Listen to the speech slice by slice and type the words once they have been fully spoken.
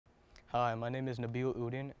Hi, my name is Nabil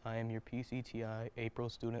Uddin. I am your PCTI April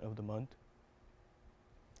Student of the Month.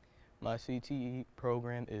 My CTE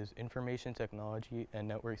program is Information Technology and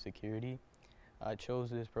Network Security. I chose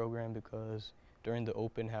this program because during the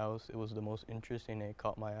open house it was the most interesting and it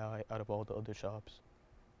caught my eye out of all the other shops.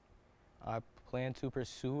 I plan to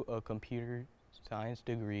pursue a computer science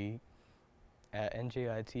degree at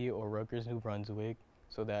NJIT or Rutgers, New Brunswick,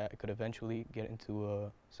 so that I could eventually get into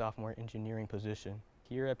a sophomore engineering position.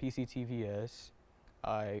 Here at PCTVS,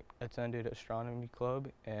 I attended astronomy club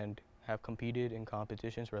and have competed in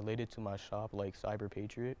competitions related to my shop like Cyber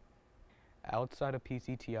Patriot. Outside of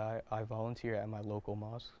PCTI, I volunteer at my local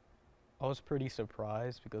mosque. I was pretty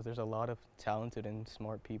surprised because there's a lot of talented and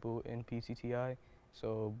smart people in PCTI,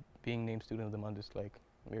 so being named Student of the Month is like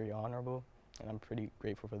very honorable, and I'm pretty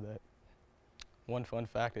grateful for that. One fun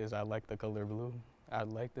fact is I like the color blue. I'd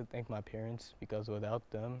like to thank my parents because without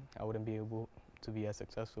them, I wouldn't be able to be as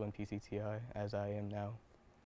successful in PCTI as I am now.